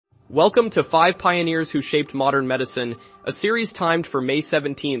Welcome to 5 Pioneers Who Shaped Modern Medicine, a series timed for May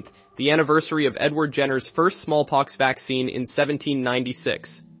 17th, the anniversary of Edward Jenner's first smallpox vaccine in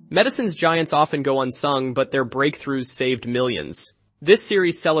 1796. Medicine's giants often go unsung, but their breakthroughs saved millions. This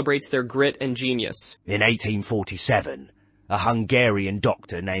series celebrates their grit and genius. In 1847, a Hungarian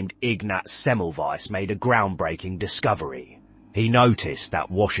doctor named Ignaz Semmelweis made a groundbreaking discovery. He noticed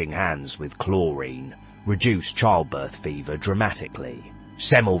that washing hands with chlorine reduced childbirth fever dramatically.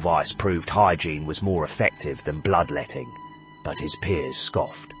 Semmelweis proved hygiene was more effective than bloodletting, but his peers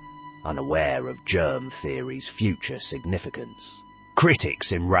scoffed, unaware of germ theory's future significance.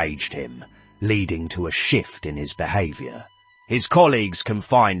 Critics enraged him, leading to a shift in his behaviour. His colleagues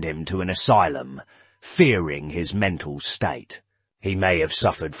confined him to an asylum, fearing his mental state. He may have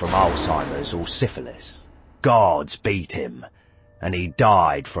suffered from Alzheimer's or syphilis. Guards beat him, and he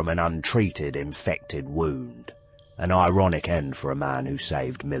died from an untreated infected wound. An ironic end for a man who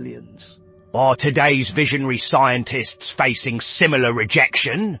saved millions. Are today's visionary scientists facing similar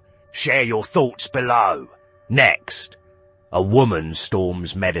rejection? Share your thoughts below. Next, a woman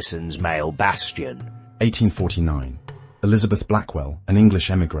storms medicine's male bastion. 1849. Elizabeth Blackwell, an English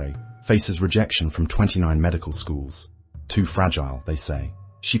émigré, faces rejection from 29 medical schools. Too fragile, they say.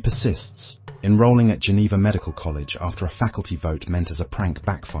 She persists, enrolling at Geneva Medical College after a faculty vote meant as a prank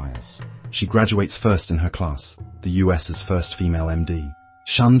backfires. She graduates first in her class, the U.S.'s first female MD.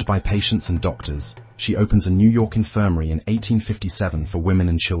 Shunned by patients and doctors, she opens a New York infirmary in 1857 for women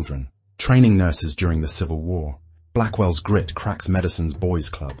and children, training nurses during the Civil War. Blackwell's grit cracks medicine's boys'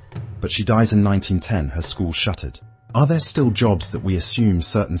 club, but she dies in 1910, her school shuttered. Are there still jobs that we assume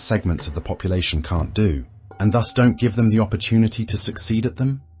certain segments of the population can't do, and thus don't give them the opportunity to succeed at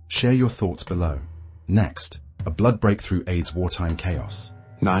them? Share your thoughts below. Next, a blood breakthrough aids wartime chaos.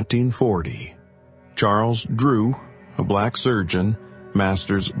 1940. Charles Drew, a black surgeon,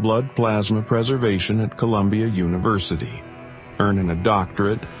 masters blood plasma preservation at Columbia University. Earning a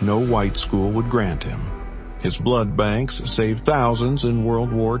doctorate no white school would grant him. His blood banks saved thousands in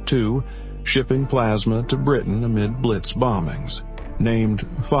World War II, shipping plasma to Britain amid Blitz bombings. Named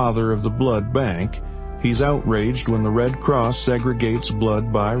Father of the Blood Bank, he's outraged when the Red Cross segregates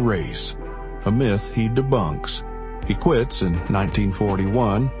blood by race, a myth he debunks. He quits in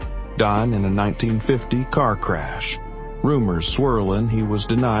 1941, dying in a 1950 car crash. Rumors swirling he was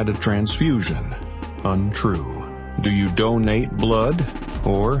denied a transfusion. Untrue. Do you donate blood,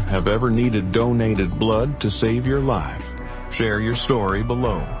 or have ever needed donated blood to save your life? Share your story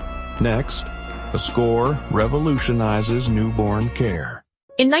below. Next, a score revolutionizes newborn care.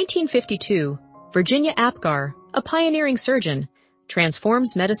 In 1952, Virginia Apgar, a pioneering surgeon,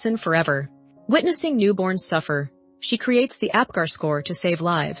 transforms medicine forever. Witnessing newborns suffer, she creates the Apgar score to save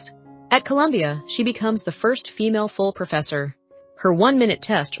lives. At Columbia, she becomes the first female full professor. Her 1-minute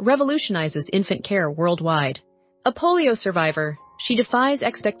test revolutionizes infant care worldwide. A polio survivor, she defies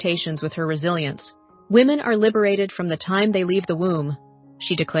expectations with her resilience. Women are liberated from the time they leave the womb,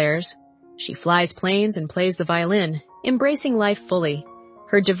 she declares. She flies planes and plays the violin, embracing life fully.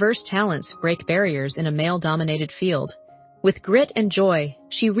 Her diverse talents break barriers in a male-dominated field. With grit and joy,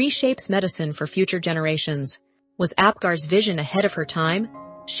 she reshapes medicine for future generations. Was Apgar's vision ahead of her time?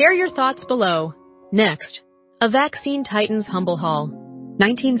 Share your thoughts below. Next, a vaccine titan's humble haul.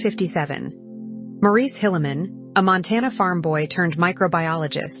 1957. Maurice Hilleman, a Montana farm boy turned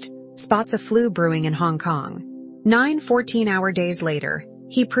microbiologist, spots a flu brewing in Hong Kong. 9 14-hour days later,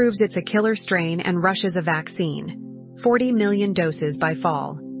 he proves it's a killer strain and rushes a vaccine. 40 million doses by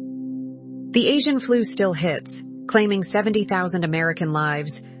fall. The Asian flu still hits, claiming 70,000 American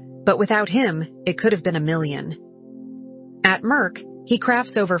lives, but without him, it could have been 1 million. At Merck, he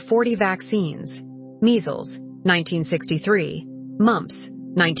crafts over 40 vaccines. Measles, 1963. Mumps,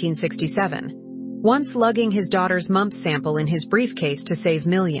 1967. Once lugging his daughter's mumps sample in his briefcase to save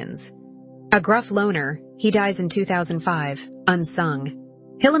millions. A gruff loner, he dies in 2005,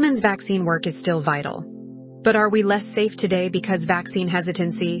 unsung. Hilleman's vaccine work is still vital. But are we less safe today because vaccine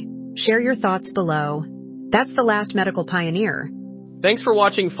hesitancy? Share your thoughts below. That's the last medical pioneer. Thanks for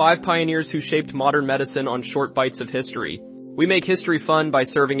watching 5 Pioneers Who Shaped Modern Medicine on Short Bites of History. We make history fun by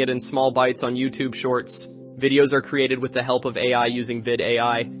serving it in small bites on YouTube Shorts. Videos are created with the help of AI using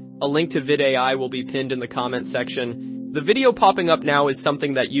VidAI. A link to VidAI will be pinned in the comment section. The video popping up now is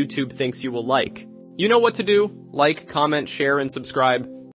something that YouTube thinks you will like. You know what to do. Like, comment, share, and subscribe.